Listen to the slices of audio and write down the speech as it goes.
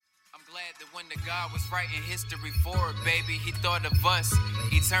that when the God was writing history forward, baby, he thought of us.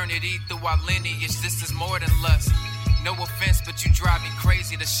 Eternity through our lineage, this is more than lust. No offense, but you drive me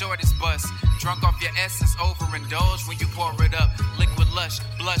crazy, the shortest bus. Drunk off your essence, overindulged when you pour it up. Liquid lush,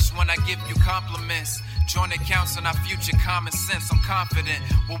 blush when I give you compliments. Joint accounts on our future, common sense, I'm confident.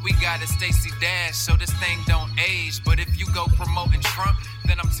 What we got is Stacey Dash, so this thing don't age. But if you go promoting Trump,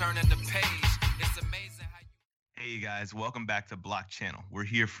 then I'm turning the page. It's amazing how you... Hey guys, welcome back to Block Channel. We're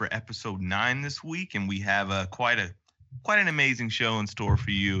here for episode 9 this week, and we have quite an amazing show in store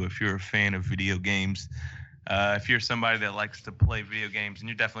for you if you're a fan of video games. If you're somebody that likes to play video games, and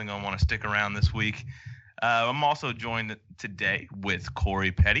you're definitely going to want to stick around this week. I'm also joined today with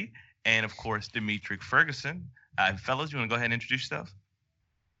Corey Petty and, of course, Dimitri Ferguson. Fellas, you want to go ahead and introduce yourselves?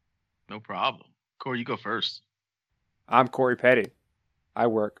 No problem. Corey, you go first. I'm Corey Petty. I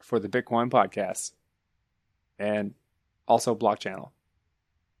work for the Bitcoin Podcast and also Block Channel.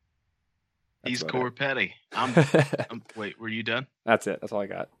 He's Corey Petty. Wait, were you done? That's it. That's all I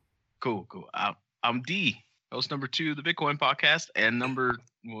got. Cool. I'm D, host number 2 of the Bitcoin Podcast, and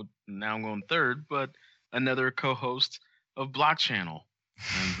now I'm going third, but another co-host of Block Channel.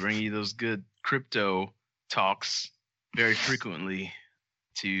 I'm bringing you those good crypto talks very frequently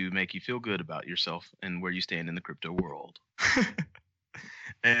to make you feel good about yourself and where you stand in the crypto world.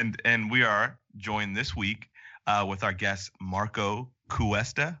 And we are joined this week with our guest Marco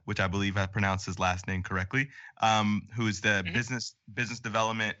Cuesta, which I believe I pronounced his last name correctly, who is the business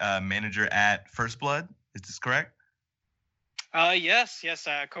development manager at First Blood. Is this correct? Yes,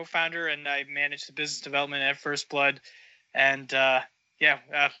 co-founder, and I manage the business development at First Blood. And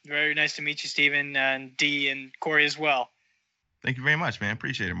very nice to meet you, Stephen, and Dee, and Corey as well. Thank you very much, man.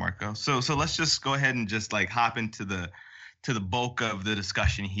 Appreciate it, Marco. So let's just go ahead and just like hop into the bulk of the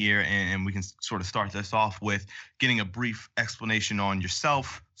discussion here, and we can sort of start this off with getting a brief explanation on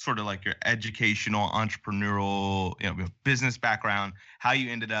yourself, sort of like your educational, entrepreneurial, business background, how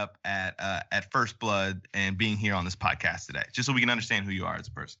you ended up at First Blood and being here on this podcast today, just so we can understand who you are as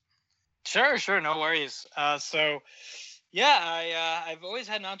a person. Sure, no worries. I've always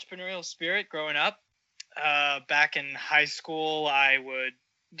had an entrepreneurial spirit growing up. Back in high school, I would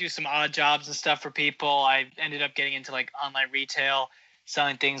do some odd jobs and stuff for people. I ended up getting into like online retail,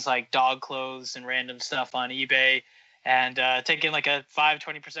 selling things like dog clothes and random stuff on eBay, and taking like a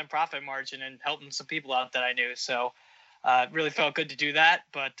 20% profit margin and helping some people out that I knew. So it really felt good to do that.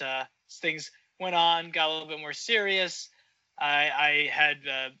 But as things went on, got a little bit more serious. I had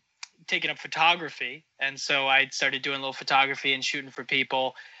taken up photography, and so I started doing a little photography and shooting for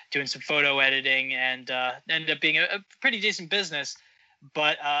people, doing some photo editing, and ended up being a pretty decent business.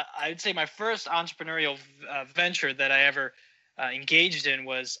 But I would say my first entrepreneurial venture that I ever engaged in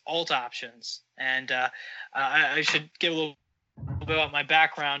was alt options. And I should give a little bit about my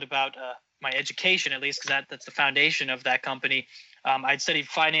background, about my education, at least, because that's the foundation of that company. I'd studied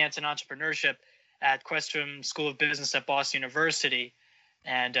finance and entrepreneurship at Questrom School of Business at Boston University.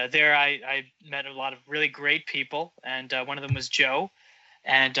 And there I met a lot of really great people. And one of them was Joe.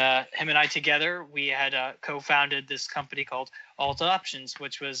 And him and I together, we had co-founded this company called Alt Options,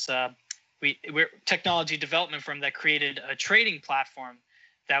 which was we're technology development firm that created a trading platform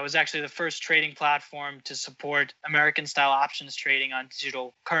that was actually the first trading platform to support American-style options trading on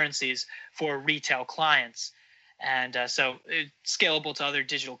digital currencies for retail clients. And so it's scalable to other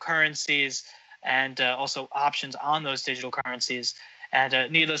digital currencies and also options on those digital currencies.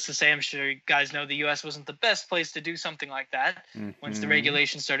 And needless to say, I'm sure you guys know the U.S. wasn't the best place to do something like that once the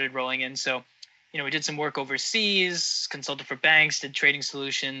regulations started rolling in. So, we did some work overseas, consulted for banks, did trading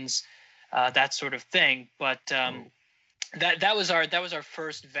solutions, that sort of thing. But that was our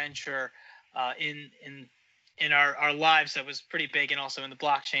first venture in our lives that was pretty big, and also in the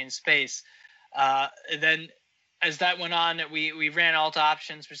blockchain space. Then, as that went on, we ran Alt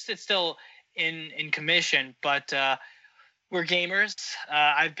Options. We're still in commission, but we're gamers.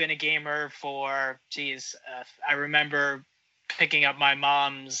 I've been a gamer for, I remember picking up my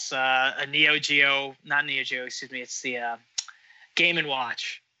mom's a Neo Geo, not Neo Geo, excuse me. It's the Game &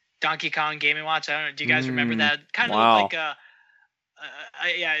 Watch, Donkey Kong Game & Watch. I don't know. Do you guys remember that? Kind of looked like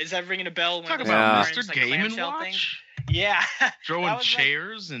is that ringing a bell? Talk about Mr. Like Game & Thing? Watch? Yeah. Throwing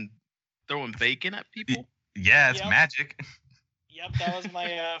chairs and throwing bacon at people? Yeah, it's magic. Yep, that was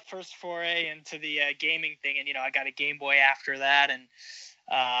my first foray into the gaming thing, and I got a Game Boy after that, and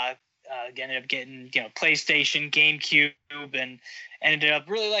ended up getting PlayStation, GameCube, and ended up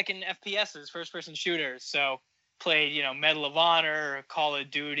really liking FPSs, first-person shooters. So played Medal of Honor, Call of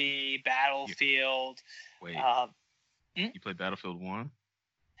Duty, Battlefield. Wait, you played Battlefield 1?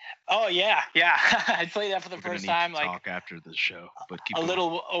 Oh yeah. I played that for the We're gonna first need time to like talk after the show, but keep a going.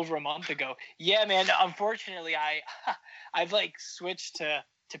 little over a month ago. Yeah, man. Unfortunately, I've like switched to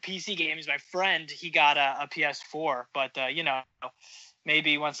PC games. My friend, he got a PS4, but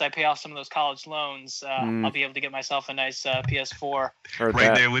maybe once I pay off some of those college loans, I'll be able to get myself a nice PS4. Heard Right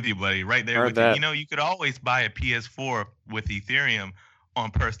that. there with you, buddy. Right there Heard with that. you. You know, you could always buy a PS4 with Ethereum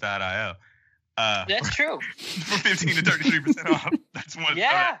on Purse.io. That's true. For 15 to 33% off. That's one.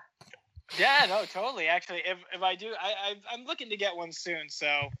 Yeah. Yeah, no, totally. Actually, if I do, I'm looking to get one soon.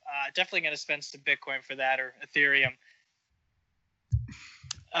 So definitely going to spend some Bitcoin for that or Ethereum.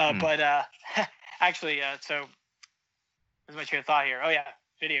 But actually, so what's my train of thought here? Oh yeah,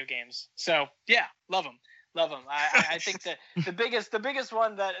 video games. So yeah, love them. I think that the biggest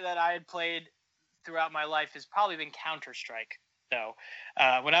one that I had played throughout my life has probably been Counter-Strike. So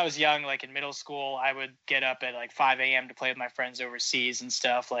when I was young, like in middle school, I would get up at like 5 a.m. to play with my friends overseas and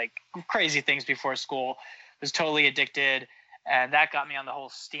stuff, like crazy things before school. Was totally addicted, and that got me on the whole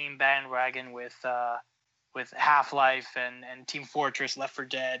Steam bandwagon with Half-Life and Team Fortress, Left 4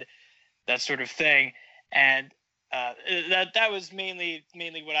 Dead, that sort of thing. And that was mainly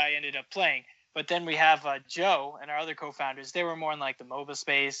what I ended up playing. But then we have Joe and our other co-founders. They were more in like the MOBA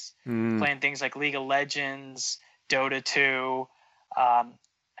space, playing things like League of Legends, Dota 2.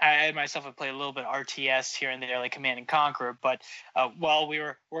 I myself have played a little bit of RTS here and there, like Command and Conquer. But while we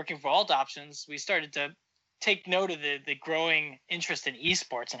were working for Alt Options, we started to take note of the growing interest in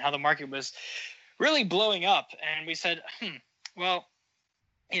esports and how the market was really blowing up. And we said, well,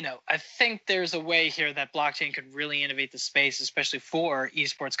 I think there's a way here that blockchain could really innovate the space, especially for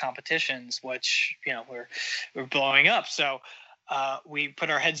esports competitions, which, we're blowing up. So we put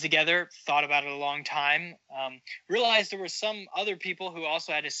our heads together, thought about it a long time, realized there were some other people who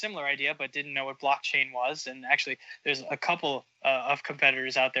also had a similar idea but didn't know what blockchain was. And actually, there's a couple of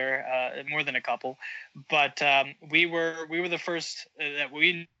competitors out there, more than a couple. But we were the first that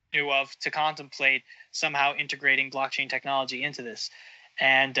we knew of to contemplate somehow integrating blockchain technology into this.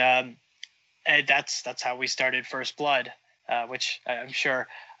 And that's how we started First Blood, which I'm sure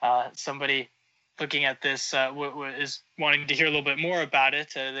somebody looking at this is wanting to hear a little bit more about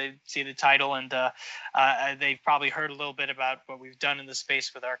it. They see the title, and they've probably heard a little bit about what we've done in the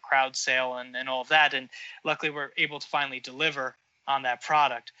space with our crowd sale and all of that. And luckily, we're able to finally deliver on that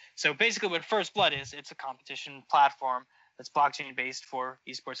product. So basically what First Blood is, it's a competition platform that's blockchain based for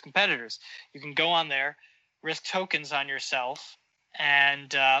esports competitors. You can go on there, risk tokens on yourself,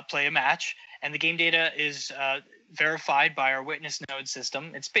 and play a match. And the game data is verified by our witness node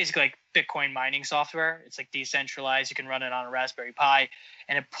system. It's basically like Bitcoin mining software. It's like decentralized. You can run it on a Raspberry Pi,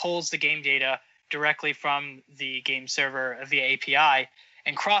 and it pulls the game data directly from the game server via API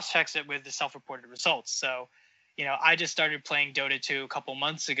and cross-checks it with the self-reported results. So, I just started playing Dota 2 a couple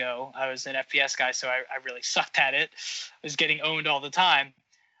months ago. I was an FPS guy, so I really sucked at it. I was getting owned all the time.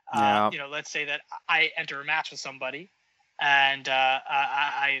 Let's say that I enter a match with somebody, and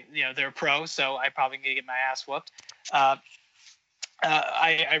they're a pro, so I probably gonna get my ass whooped.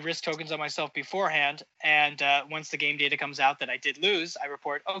 I risk tokens on myself beforehand, and once the game data comes out that I did lose, I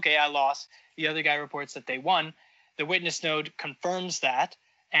report, okay, I lost. The other guy reports that they won. The witness node confirms that,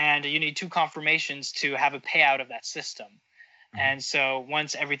 and you need 2 confirmations to have a payout of that system. And so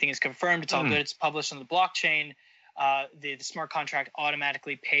once everything is confirmed, it's all good. It's published on the blockchain. The smart contract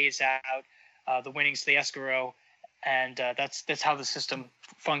automatically pays out the winnings to the escrow. And that's how the system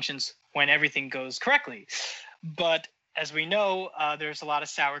functions when everything goes correctly. But as we know, there's a lot of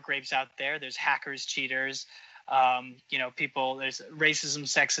sour grapes out there. There's hackers, cheaters, people. There's racism,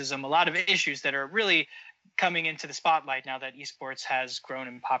 sexism, a lot of issues that are really coming into the spotlight now that esports has grown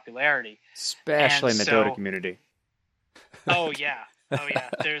in popularity, especially in the Dota community. Oh yeah.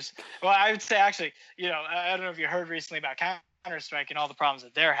 I would say actually, I don't know if you heard recently about Counter-Strike and all the problems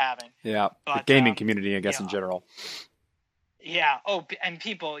that they're having. Yeah, but, the gaming community, I guess, in general. Yeah. Oh, and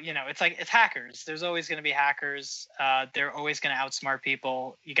people, it's hackers. There's always going to be hackers. They're always going to outsmart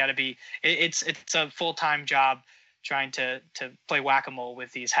people. You got to be. It's a full-time job trying to play whack-a-mole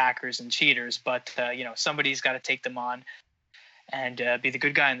with these hackers and cheaters. But somebody's got to take them on and be the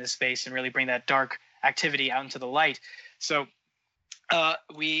good guy in this space and really bring that dark activity out into the light. So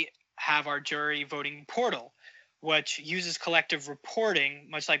we have our jury voting portal, which uses collective reporting,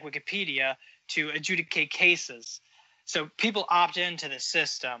 much like Wikipedia, to adjudicate cases. So people opt into the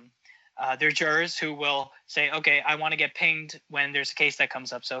system. They're jurors who will say, okay, I want to get pinged when there's a case that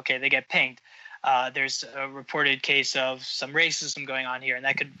comes up. So, okay, they get pinged. There's a reported case of some racism going on here, and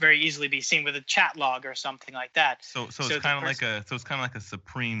that could very easily be seen with a chat log or something like that. So it's kind of like a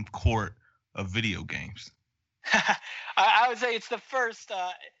Supreme Court of video games. I would say it's the first.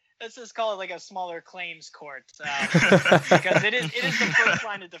 Let's just call it like a smaller claims court, because it is the first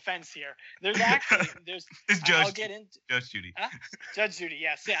line of defense here. There's I'll get into Judge Judy. Judge Judy,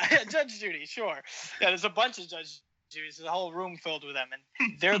 yes, yeah, Judge Judy, sure. Yeah, there's a bunch of Judge Judys. There's a whole room filled with them, and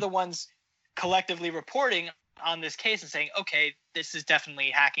they're the ones collectively reporting on this case and saying, okay, this is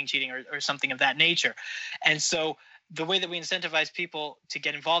definitely hacking, cheating, or something of that nature. And so the way that we incentivize people to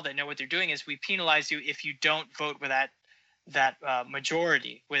get involved and know what they're doing is we penalize you if you don't vote with that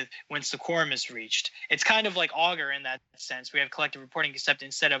majority once the quorum is reached. It's kind of like Augur in that sense. We have collective reporting, except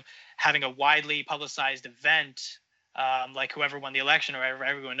instead of having a widely publicized event, like whoever won the election or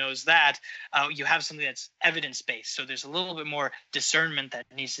everyone knows that, you have something that's evidence-based. So there's a little bit more discernment that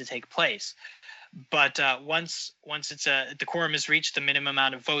needs to take place. But once it's the quorum is reached, the minimum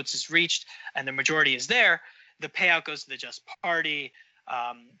amount of votes is reached, and the majority is there, the payout goes to the just party.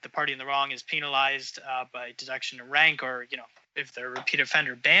 The party in the wrong is penalized by deduction of rank, or if they're a repeat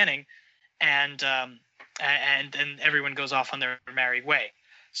offender, banning, and then everyone goes off on their merry way.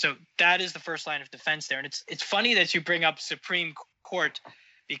 So that is the first line of defense there. And it's funny that you bring up Supreme Court,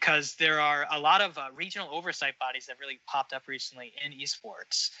 because there are a lot of regional oversight bodies that really popped up recently in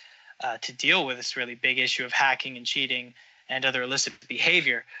esports to deal with this really big issue of hacking and cheating and other illicit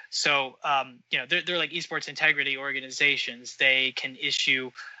behavior. So, they're like esports integrity organizations. They can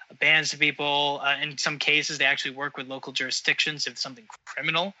issue bans to people. In some cases, they actually work with local jurisdictions if something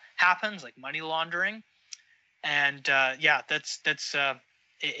criminal happens, like money laundering. And we're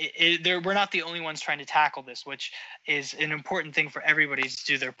not the only ones trying to tackle this, which is an important thing for everybody to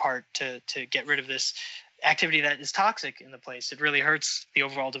do their part to get rid of this activity that is toxic in the place. It really hurts the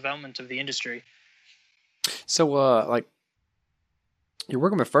overall development of the industry. So, you're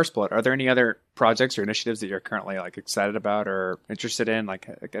working with First Blood. Are there any other projects or initiatives that you're currently excited about or interested in? We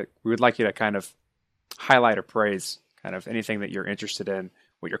would like you to kind of highlight or praise kind of anything that you're interested in,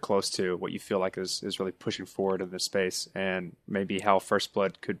 what you're close to, what you feel like is really pushing forward in this space, and maybe how First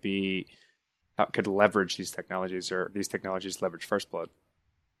Blood could leverage these technologies, or these technologies leverage First Blood.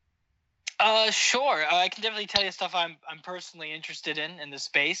 Sure. I can definitely tell you stuff I'm personally interested in the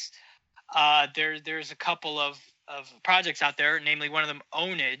space. There's a couple of projects out there, namely one of them,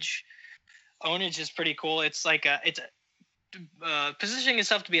 Ownage. Ownage is pretty cool. It's like it's positioning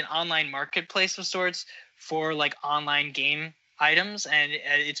itself to be an online marketplace of sorts for online game items, and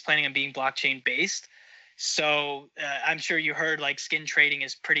it's planning on being blockchain based. So I'm sure you heard skin trading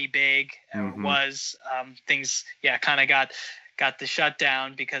is pretty big. Was things kind of got the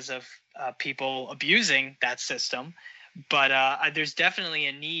shutdown because of people abusing that system. But there's definitely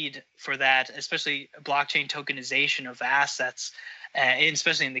a need for that, especially blockchain tokenization of assets,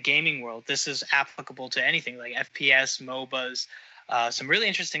 especially in the gaming world. This is applicable to anything like FPS, MOBAs, some really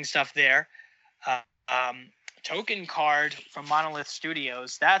interesting stuff there. Token Card from Monolith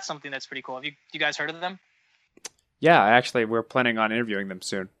Studios, that's something that's pretty cool. Have you guys heard of them? Yeah, actually, we're planning on interviewing them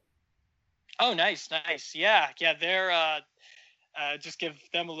soon. Oh, nice. Yeah, they're... just give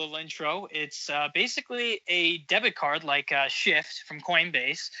them a little intro. It's basically a debit card like Shift from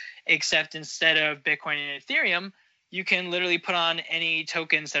Coinbase, except instead of Bitcoin and Ethereum, you can literally put on any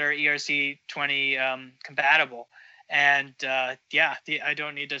tokens that are ERC20 compatible. And I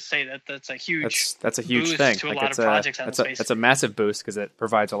don't need to say that that's a huge boost thing to a lot of projects out in space. That's a massive boost because it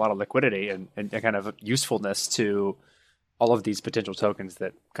provides a lot of liquidity and kind of usefulness to all of these potential tokens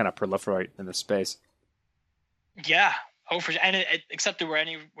that kind of proliferate in the space. Yeah. Oh, except where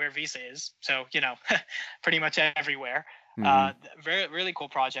anywhere Visa is, so pretty much everywhere. Very really cool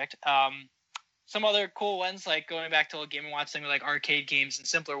project. Some other cool ones, like going back to a Game & Watch thing, like arcade games and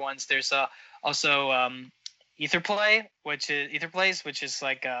simpler ones. There's also Etherplay, which is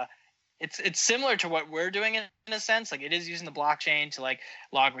like it's similar to what we're doing in a sense. Like it is using the blockchain to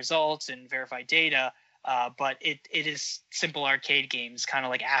log results and verify data, but it is simple arcade games, kind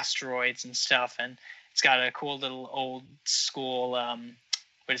of like Asteroids and stuff, and it's got a cool little old school,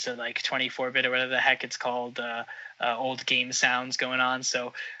 24-bit or whatever the heck it's called, old game sounds going on.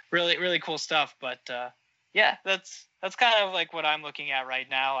 So really, really cool stuff. But that's kind of like what I'm looking at right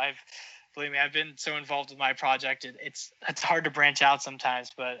now. Believe me, I've been so involved with my project. It's hard to branch out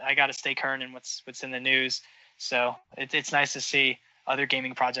sometimes, but I got to stay current in what's in the news. So it's nice to see other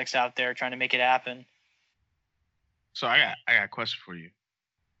gaming projects out there trying to make it happen. So I got a question for you.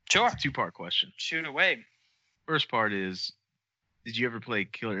 Sure. It's a two-part question. Shoot away. First part is, did you ever play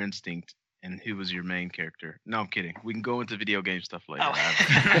Killer Instinct, and who was your main character? No, I'm kidding. We can go into video game stuff later. Oh.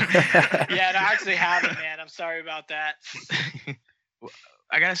 Yeah, I actually haven't, man. I'm sorry about that. Well,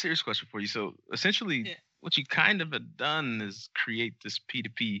 I got a serious question for you. So essentially, what you kind of have done is create this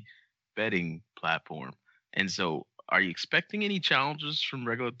P2P betting platform. And so, are you expecting any challenges from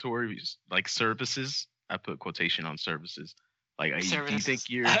regulatory like services? I put quotation on services. Like, do you think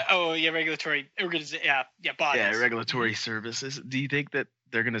you're regulatory bodies. Regulatory services? Do you think that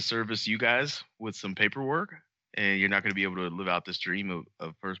they're going to service you guys with some paperwork, and you're not going to be able to live out this dream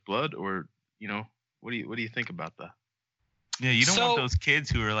of First Blood, or what do you think about that? Yeah, you don't want those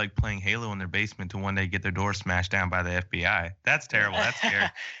kids who are like playing Halo in their basement to one day get their door smashed down by the FBI. That's terrible. That's scary.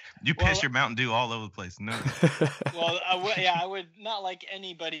 You piss your Mountain Dew all over the place. No. Well, I would not like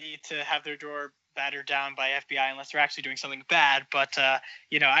anybody to have their door battered down by FBI unless they're actually doing something bad. But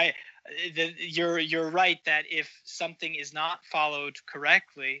you're right that if something is not followed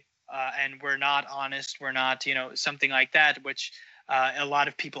correctly and we're not honest, we're not something like that, which a lot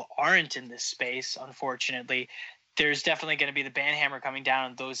of people aren't in this space, unfortunately. There's definitely going to be the banhammer coming down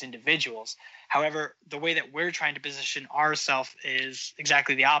on those individuals. However, the way that we're trying to position ourselves is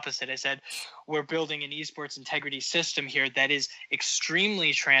exactly the opposite. I said we're building an esports integrity system here that is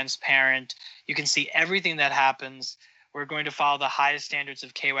extremely transparent. You can see everything that happens. We're going to follow the highest standards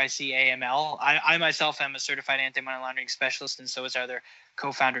of KYC AML. I myself am a certified anti-money laundering specialist, and so is our other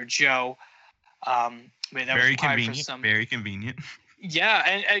co-founder, Joe. Very convenient. Very convenient. Yeah,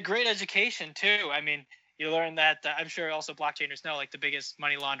 and a great education, too. I mean, you learn that I'm sure also blockchainers know, like, the biggest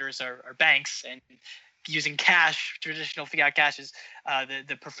money launderers are banks, and using cash, traditional fiat cash, is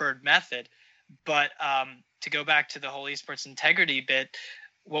the preferred method. But to go back to the whole esports integrity bit,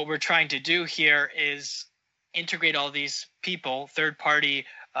 what we're trying to do here is integrate all these people, third-party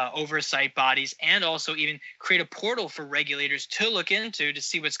oversight bodies, and also even create a portal for regulators to look into to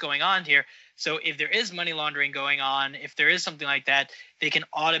see what's going on here. So if there is money laundering going on, if there is something like that, they can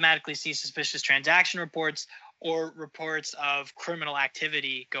automatically see suspicious transaction reports or reports of criminal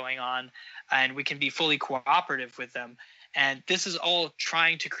activity going on, and we can be fully cooperative with them. And this is all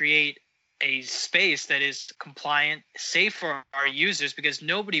trying to create a space that is compliant, safe for our users, because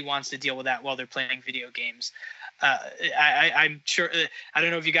nobody wants to deal with that while they're playing video games. I'm sure, I don't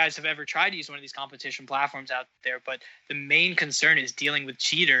know if you guys have ever tried to use one of these competition platforms out there, but the main concern is dealing with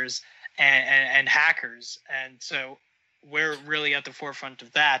cheaters and hackers. And so we're really at the forefront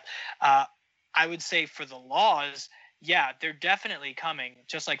of that. I would say for the laws, yeah, they're definitely coming,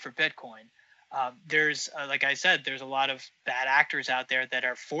 just like for Bitcoin. There's, like I said, there's a lot of bad actors out there that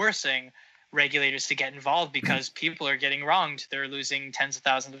are forcing regulators to get involved because people are getting wronged. They're losing tens of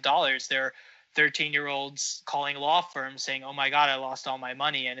thousands of dollars. They're 13-year-olds calling law firms saying, oh my God, I lost all my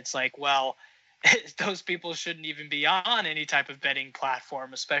money. And it's like, well, those people shouldn't even be on any type of betting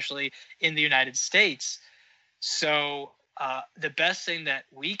platform, especially in the United States. So the best thing that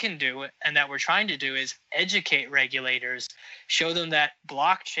we can do and that we're trying to do is educate regulators, show them that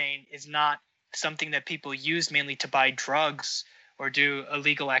blockchain is not something that people use mainly to buy drugs or do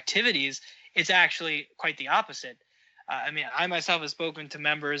illegal activities. It's actually quite the opposite. I mean, I myself have spoken to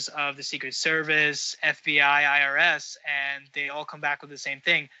members of the Secret Service, FBI, IRS, and they all come back with the same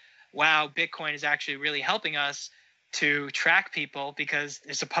thing. Wow, Bitcoin is actually really helping us to track people because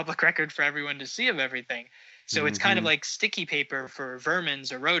it's a public record for everyone to see of everything. So it's kind of like sticky paper for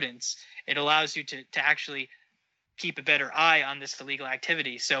vermins or rodents. It allows you to actually keep a better eye on this illegal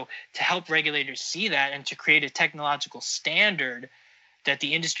activity. So to help regulators see that and to create a technological standard that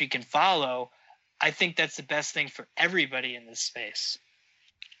the industry can follow, I think that's the best thing for everybody in this space.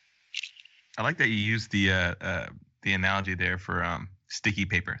 I like that you used the analogy there for sticky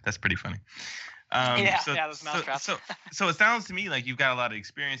paper. That's pretty funny. Those mousetraps. So it sounds to me like you've got a lot of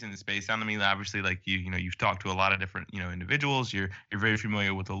experience in the space. Sounds to me obviously like you've talked to a lot of different individuals. You're very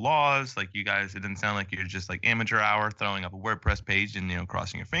familiar with the laws. Like you guys, it doesn't sound like you're just like amateur hour throwing up a WordPress page and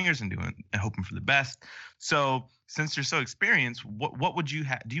crossing your fingers and hoping for the best. So since you're so experienced, what would you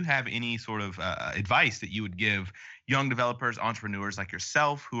do you have any sort of advice that you would give young developers, entrepreneurs like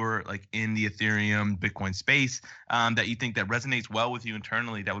yourself who are like in the Ethereum, Bitcoin space that you think that resonates well with you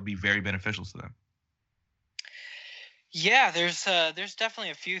internally that would be very beneficial to them? Yeah, there's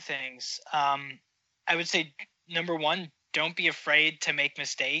definitely a few things. I would say, number one, don't be afraid to make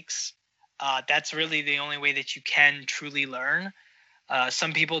mistakes. That's really the only way that you can truly learn.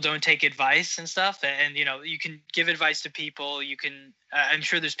 Some people don't take advice and stuff, and you can give advice to people. You can, I'm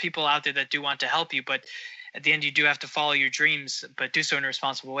sure there's people out there that do want to help you, but at the end you do have to follow your dreams, but do so in a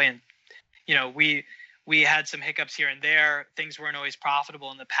responsible way. And we had some hiccups here and there. Things weren't always profitable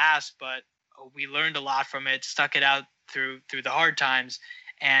in the past, but we learned a lot from it, stuck it out through the hard times,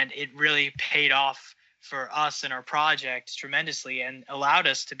 and it really paid off for us and our project tremendously and allowed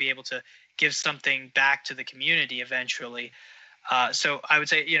us to be able to give something back to the community eventually. So I would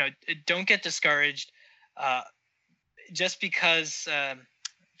say, don't get discouraged just because I'm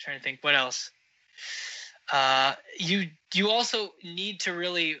trying to think what else. you also need to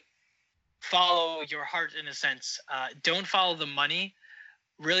really follow your heart in a sense. Don't follow the money.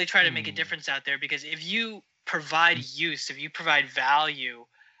 Really try to make a difference out there, because if you provide use, if you provide value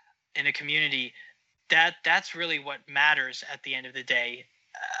in a community, that's really what matters at the end of the day.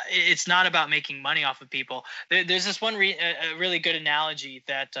 It's not about making money off of people. There's this one a really good analogy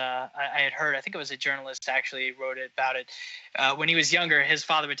that I had heard. I think it was a journalist actually wrote about it. When he was younger, his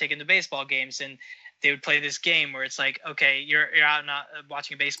father would take him to baseball games, and they would play this game where it's like, okay, you're out not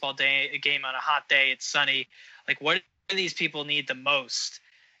watching a game on a hot day, it's sunny. Like, what do these people need the most?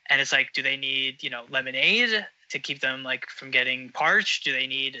 And it's like, do they need, lemonade to keep them like from getting parched? Do they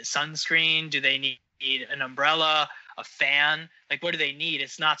need sunscreen? Do they need an umbrella, a fan? Like, what do they need?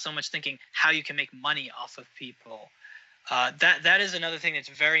 It's not so much thinking how you can make money off of people. That is another thing that's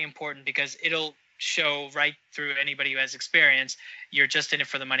very important, because it'll show right through anybody who has experience. You're just in it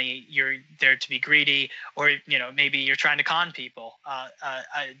for the money. You're there to be greedy, or maybe you're trying to con people.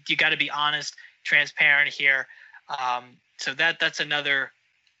 You got to be honest, transparent here. So that's another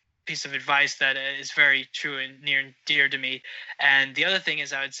piece of advice that is very true and near and dear to me. And the other thing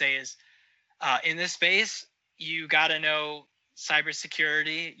is, I would say is, in this space, you got to know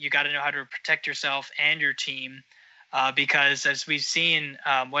cybersecurity. You got to know how to protect yourself and your team, because as we've seen,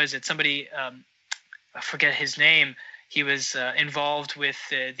 somebody, I forget his name. He was involved with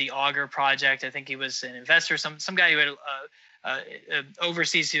the Augur project. I think he was an investor, some guy who had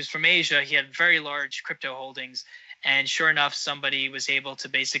overseas. He was from Asia. He had very large crypto holdings. And sure enough, somebody was able to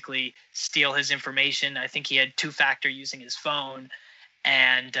basically steal his information. I think he had two-factor using his phone.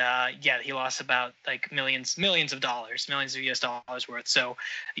 And he lost about like millions of dollars, millions of US dollars worth. So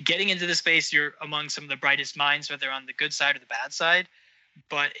getting into the space, you're among some of the brightest minds, whether on the good side or the bad side.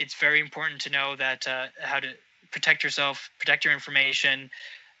 But it's very important to know that how to protect yourself, protect your information.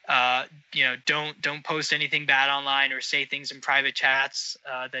 Don't post anything bad online or say things in private chats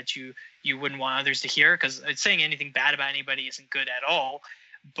that you wouldn't want others to hear, because saying anything bad about anybody isn't good at all.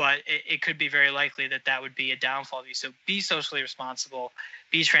 But it could be very likely that would be a downfall of you. So be socially responsible,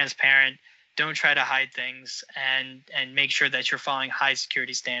 be transparent, don't try to hide things, and make sure that you're following high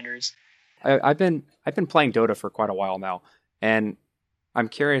security standards. I've been playing Dota for quite a while now, and I'm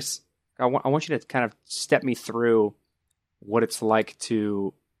curious. I want you to kind of step me through what it's like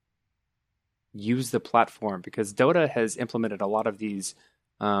to use the platform, because Dota has implemented a lot of these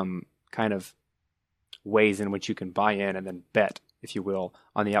kind of ways in which you can buy in and then bet, if you will,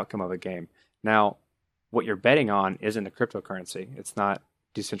 on the outcome of a game. Now, what you're betting on isn't a cryptocurrency. It's not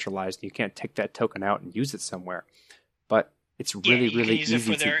decentralized. You can't take that token out and use it somewhere. But it's really easy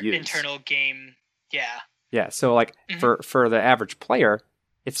for their to use. Internal game. Yeah. Yeah. So like for the average player,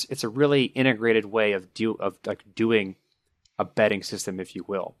 it's a really integrated way of doing a betting system, if you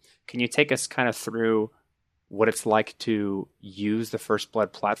will. Can you take us kind of through what it's like to use the First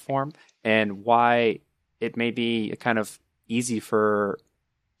Blood platform and why it may be kind of easy for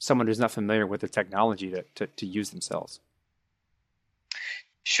someone who's not familiar with the technology to use themselves?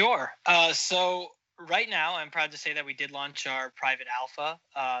 Sure. So right now, I'm proud to say that we did launch our private alpha.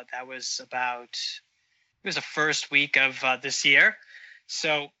 That was the first week of this year.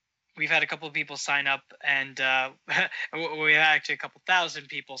 So we've had a couple of people sign up, and we had actually a couple thousand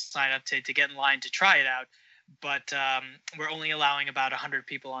people sign up to get in line to try it out. But we're only allowing about 100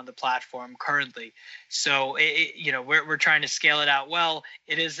 people on the platform currently. So, we're trying to scale it out well.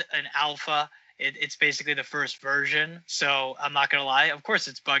 It is an alpha. It's basically the first version. So I'm not going to lie. Of course,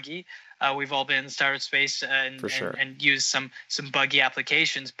 it's buggy. We've all been in the startup space and used some buggy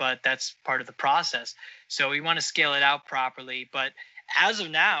applications, but that's part of the process. So we want to scale it out properly. But as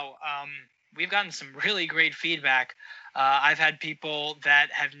of now, we've gotten some really great feedback. I've had people that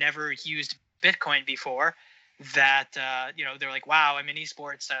have never used Bitcoin before that, they're like, wow, I'm in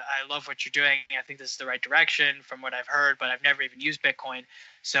esports. I love what you're doing. I think this is the right direction from what I've heard, but I've never even used Bitcoin.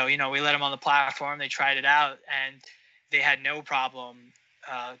 So, we let them on the platform. They tried it out and they had no problem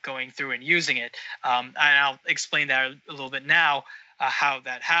going through and using it. And I'll explain that a little bit now, how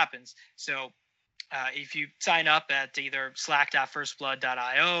that happens. So if you sign up at either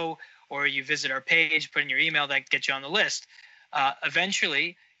slack.firstblood.io or you visit our page, put in your email, that gets you on the list.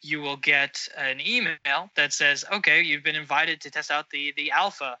 Eventually, you will get an email that says, okay, you've been invited to test out the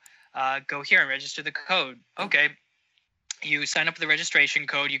alpha. Go here and register the code. Okay. You sign up with the registration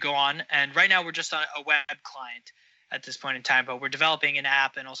code, you go on, and right now we're just on a web client at this point in time, but we're developing an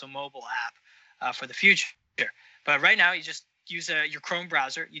app and also mobile app for the future. But right now you just use your Chrome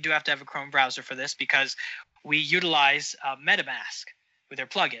browser. You do have to have a Chrome browser for this because we utilize MetaMask with their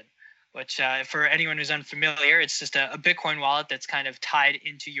plugin, which for anyone who's unfamiliar, it's just a Bitcoin wallet that's kind of tied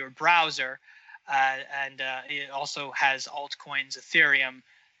into your browser. and it also has altcoins, Ethereum,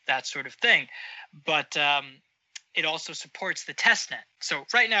 that sort of thing. But it also supports the testnet. So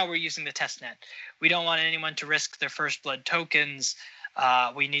right now we're using the testnet. We don't want anyone to risk their first blood tokens.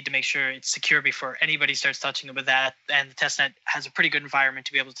 We need to make sure it's secure before anybody starts touching it with that. And the testnet has a pretty good environment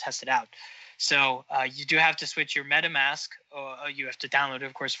to be able to test it out. So you do have to switch your MetaMask. You have to download it,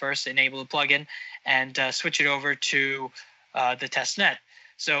 of course, first, enable the plugin, and switch it over to the testnet.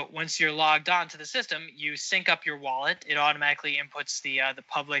 So once you're logged on to the system, you sync up your wallet. It automatically inputs the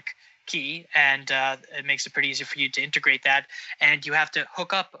public key, and it makes it pretty easy for you to integrate that. And you have to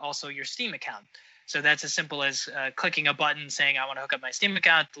hook up also your Steam account. So that's as simple as clicking a button saying, I want to hook up my Steam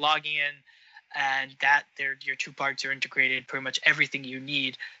account, logging in, and your two parts are integrated, pretty much everything you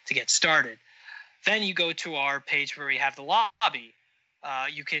need to get started. Then you go to our page where we have the lobby.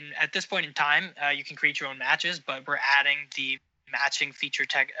 You can, at this point in time, you can create your own matches, but we're adding the matching feature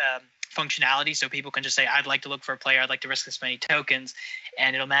functionality, so people can just say, I'd like to look for a player, I'd like to risk this many tokens,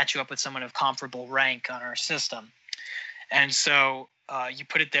 and it'll match you up with someone of comparable rank on our system. And so you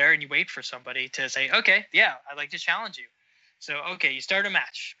put it there and you wait for somebody to say, okay, yeah, I'd like to challenge you. So, okay, you start a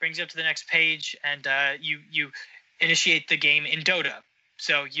match, brings you up to the next page, and you initiate the game in Dota.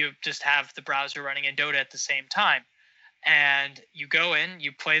 So you just have the browser running in Dota at the same time. And you go in,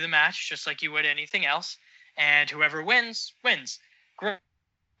 you play the match just like you would anything else, and whoever wins, wins. Great.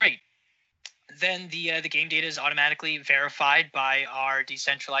 Then the game data is automatically verified by our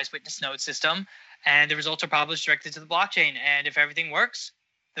decentralized witness node system, and the results are published directly to the blockchain. And if everything works,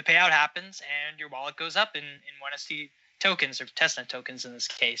 the payout happens, and your wallet goes up in 1ST tokens, or testnet tokens in this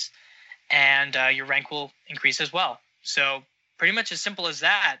case, and your rank will increase as well. So pretty much as simple as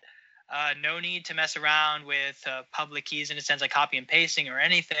that. No need to mess around with public keys in a sense like copy and pasting or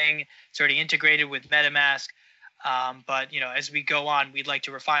anything. It's already integrated with MetaMask. But as we go on, we'd like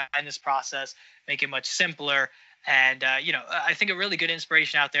to refine this process, make it much simpler. And I think a really good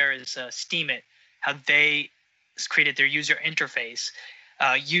inspiration out there is Steemit, how they created their user interface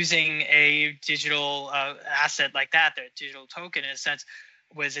using a digital asset like that, their digital token in a sense,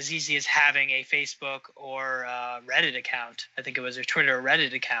 was as easy as having a Facebook or Reddit account. I think it was a Twitter or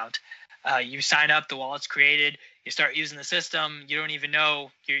Reddit account. You sign up, the wallet's created, you start using the system, you don't even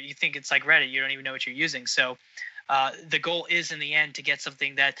know, you think it's like Reddit, you don't even know what you're using. So the goal is in the end to get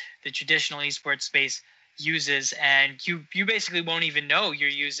something that the traditional esports space uses, and you basically won't even know you're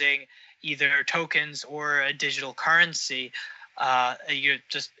using either tokens or a digital currency. You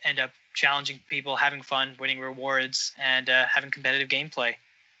just end up challenging people, having fun, winning rewards, and having competitive gameplay.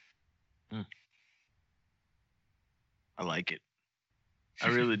 I like it. I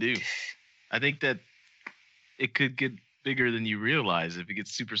really do. I think that it could get bigger than you realize. If it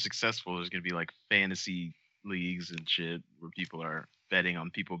gets super successful, there's going to be like fantasy leagues and shit where people are betting on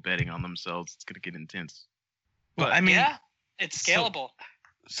people betting on themselves. It's going to get intense. Well, I mean, yeah, it's scalable.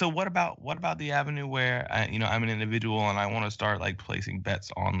 So what about the avenue where I'm an individual and I want to start like placing bets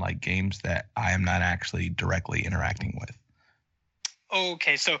on like games that I am not actually directly interacting with?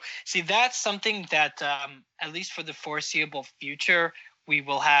 Okay, so see, that's something that at least for the foreseeable future, we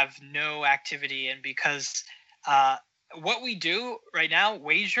will have no activity in, because what we do right now,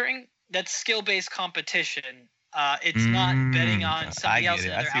 wagering, that's skill-based competition. It's not betting on somebody else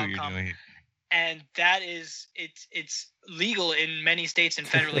and their outcome. And that is, it's legal in many states, and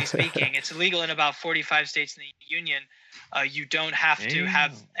federally speaking, it's illegal in about 45 states in the union. You don't have to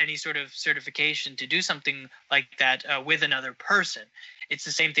have any sort of certification to do something like that with another person. It's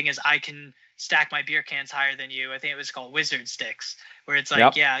the same thing as I can stack my beer cans higher than you. I think it was called Wizard Sticks, where it's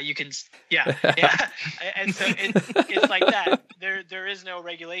like, yeah, you can, yeah. And so it's like that. There is no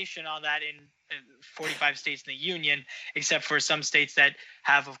regulation on that in 45 states in the union, except for some states that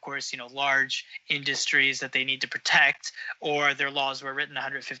have, of course, large industries that they need to protect, or their laws were written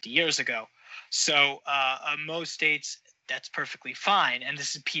 150 years ago. So most states, that's perfectly fine, and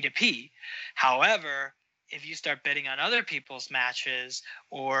this is P2P. However, if you start betting on other people's matches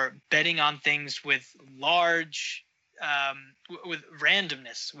or betting on things with large with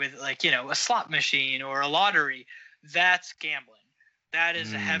randomness, with like a slot machine or a lottery, that's gambling. That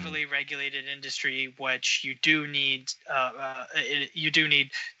is a heavily regulated industry, which you do need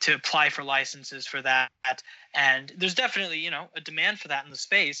to apply for licenses for that. And there's definitely a demand for that in the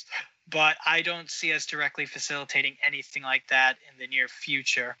space, but I don't see us directly facilitating anything like that in the near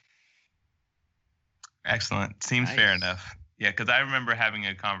future. Excellent. Seems fair enough. Yeah, because I remember having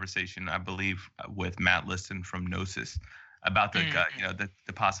a conversation, I believe, with Matt Liston from Gnosis about the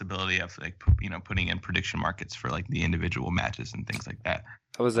the possibility of like putting in prediction markets for like the individual matches and things like that.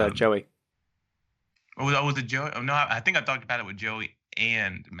 That was Joey. Oh, was it Joey? Oh no, I think I talked about it with Joey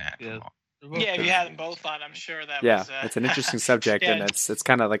and Matt. Yeah. Yeah, if you had them both on, I'm sure that Yeah, was. it's an interesting subject, yeah. and it's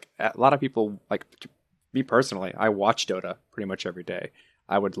kind of like a lot of people, like me personally, I watch Dota pretty much every day.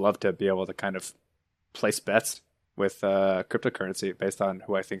 I would love to be able to kind of place bets with cryptocurrency based on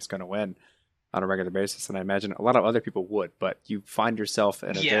who I think is going to win on a regular basis, and I imagine a lot of other people would. But you find yourself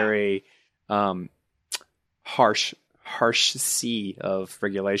in a very harsh sea of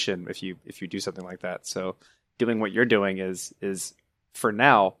regulation if you do something like that. So doing what you're doing is for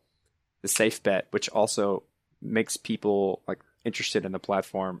now the safe bet, which also makes people like interested in the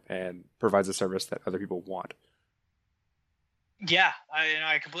platform and provides a service that other people want. Yeah,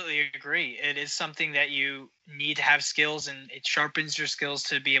 I completely agree. It is something that you need to have skills, and it sharpens your skills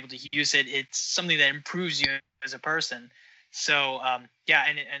to be able to use it. It's something that improves you as a person. So yeah,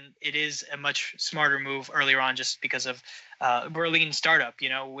 and it is a much smarter move earlier on, just because of we're a lean startup. You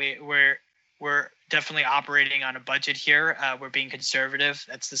know, we're definitely operating on a budget here. We're being conservative.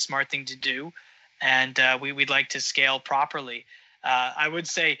 That's the smart thing to do, and we'd like to scale properly. I would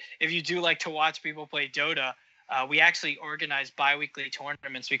say if you do like to watch people play Dota. We actually organize bi-weekly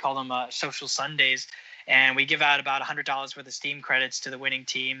tournaments. We call them Social Sundays, and we give out about $100 worth of Steam credits to the winning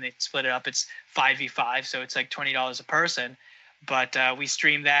team. They split it up. It's 5v5, so it's like $20 a person. But we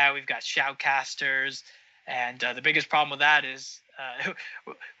stream that. We've got shoutcasters, and the biggest problem with that is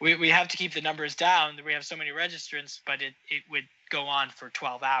we have to keep the numbers down. We have so many registrants, but it would go on for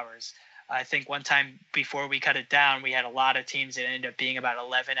 12 hours. I think one time before we cut it down, we had a lot of teams that ended up being about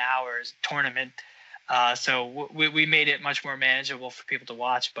 11 hours tournament. So we made it much more manageable for people to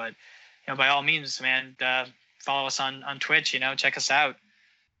watch. But by all means, man, follow us on Twitch. Check us out.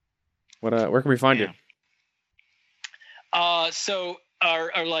 Where can we find you? So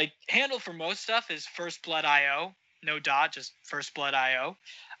our like handle for most stuff is First Blood IO, no dot, just First Blood IO,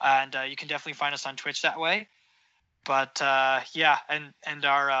 and you can definitely find us on Twitch that way. But yeah, and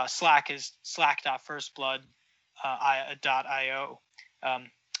our Slack is slack.firstblood.io.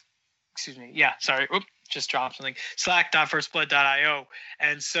 Excuse me. Yeah, sorry. Just dropped something. Slack.firstblood.io.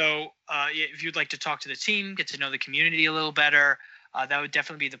 And so if you'd like to talk to the team, get to know the community a little better, that would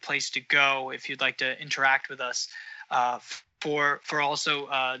definitely be the place to go if you'd like to interact with us. For also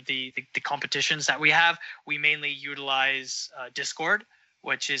the competitions that we have, we mainly utilize Discord,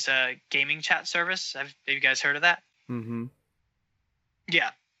 which is a gaming chat service. Have you guys heard of that? Mm-hmm.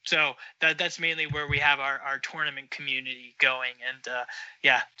 Yeah. So that's mainly where we have our tournament community going, and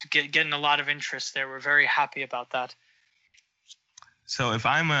yeah, getting a lot of interest there. We're very happy about that. So if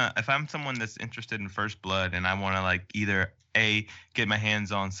I'm someone that's interested in First Blood and I want to like either A, get my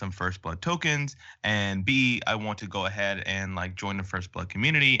hands on some First Blood tokens, and B, I want to go ahead and like join the First Blood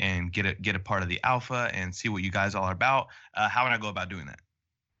community and get a part of the alpha and see what you guys all are about, how would I go about doing that?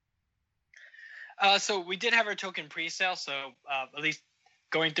 So we did have our token pre-sale, so at least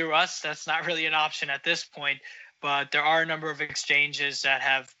going through us, that's not really an option at this point, but there are a number of exchanges that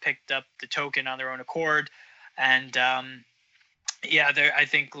have picked up the token on their own accord. And yeah, I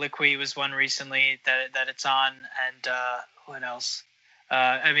think Liqui was one recently that it's on. And what else?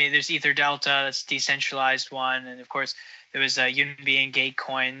 I mean, there's Ether Delta, that's decentralized one. And of course, there was Unity and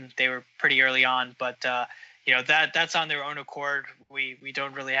Gatecoin. They were pretty early on, but that's on their own accord. We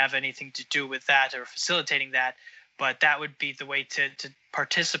don't really have anything to do with that or facilitating that. But that would be the way to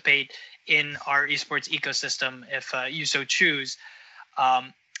participate in our esports ecosystem if you so choose.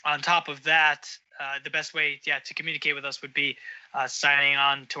 On top of that, the best way to communicate with us would be signing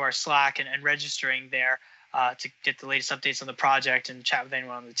on to our Slack and registering there to get the latest updates on the project and chat with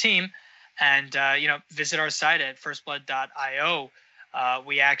anyone on the team. And, visit our site at firstblood.io.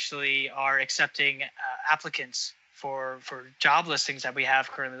 We actually are accepting applicants for job listings that we have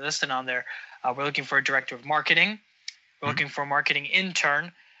currently listed on there. We're looking for a director of marketing. We're looking for a marketing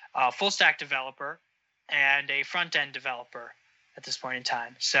intern, a full stack developer, and a front end developer at this point in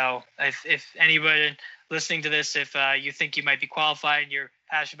time. So if anybody listening to this, if you think you might be qualified and you're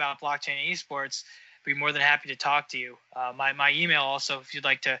passionate about blockchain and esports, I'd be more than happy to talk to you. My email also, if you'd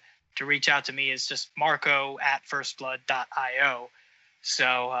like to reach out to me, is just marco@firstblood.io.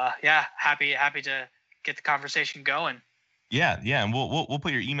 So yeah, happy to get the conversation going. Yeah, and we'll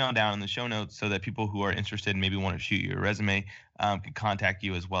put your email down in the show notes so that people who are interested and maybe want to shoot your resume can contact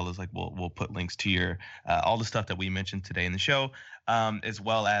you, as well as like we'll put links to your all the stuff that we mentioned today in the show, as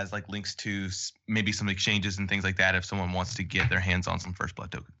well as like links to maybe some exchanges and things like that if someone wants to get their hands on some First Blood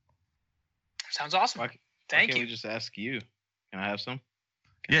token. Sounds awesome. Thank you. Can we just ask you? Can I have some?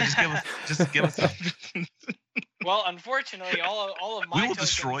 Yeah, just give us some. Well, unfortunately, all of my We will tokens,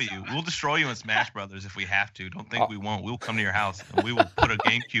 destroy you. We'll destroy you in Smash Brothers if we have to. Don't think we won't. We'll come to your house and we will put a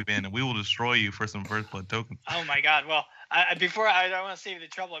GameCube in and we will destroy you for some First Blood tokens. Oh my God! Well, I don't want to save you the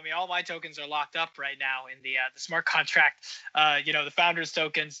trouble. I mean, all my tokens are locked up right now in the smart contract. The founders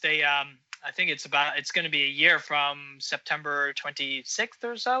tokens. They I think it's going to be a year from September 26th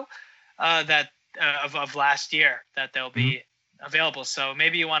or so of last year that they'll be available. So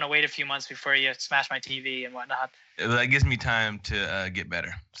maybe you want to wait a few months before you smash my TV and whatnot. That gives me time to get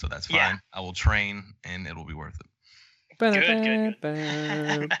better, so that's fine. Yeah. I will train, and it'll be worth it. Good.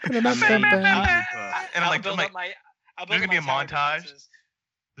 And I'll build there's gonna be a my tower montage. defenses.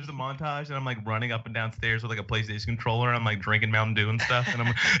 There's a montage, and I'm like running up and down stairs with like a PlayStation controller, and I'm like drinking Mountain Dew and stuff, and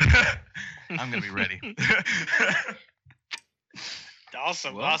I'm gonna be ready.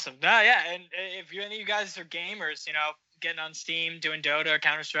 Awesome, Well. awesome. No, yeah, and if any of you guys are gamers, getting on Steam, doing Dota or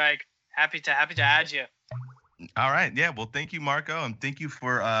Counter Strike, happy to add you. All right, yeah. Well, thank you, Marco, and thank you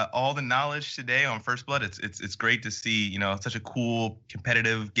for all the knowledge today on First Blood. It's great to see such a cool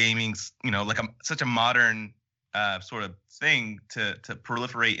competitive gaming, like such a modern sort of thing to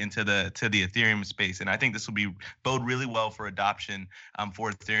proliferate into the Ethereum space, and I think this will bode really well for adoption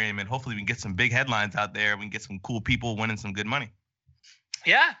for Ethereum, and hopefully we can get some big headlines out there. We can get some cool people winning some good money.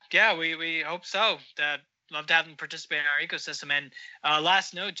 Yeah, we hope so. Love to have them participate in our ecosystem. And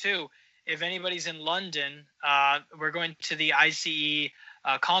last note too, if anybody's in London, we're going to the ICE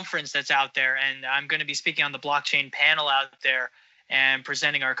conference that's out there, and I'm going to be speaking on the blockchain panel out there and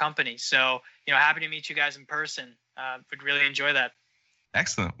presenting our company. So, happy to meet you guys in person. Would really enjoy that.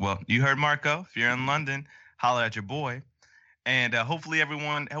 Excellent. Well, you heard Marco. If you're in London, holler at your boy. And hopefully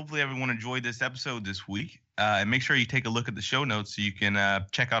everyone enjoyed this episode this week. And make sure you take a look at the show notes so you can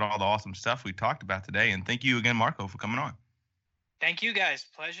check out all the awesome stuff we talked about today. And thank you again, Marco, for coming on. Thank you guys.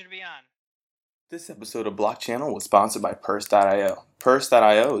 Pleasure to be on. This episode of Block Channel was sponsored by Purse.io.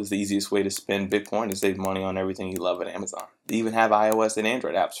 Purse.io is the easiest way to spend Bitcoin and save money on everything you love at Amazon. They even have iOS and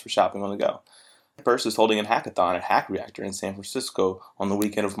Android apps for shopping on the go. Purse is holding a hackathon at Hack Reactor in San Francisco on the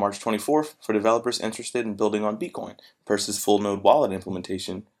weekend of March 24th for developers interested in building on Bitcoin, Purse's full node wallet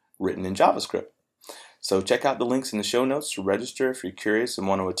implementation written in JavaScript. So check out the links in the show notes to register if you're curious and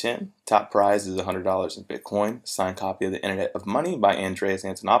want to attend. Top prize is $100 in Bitcoin, a signed copy of The Internet of Money by Andreas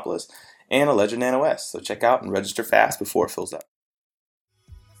Antonopoulos, and a Ledger Nano S. So check out and register fast before it fills up.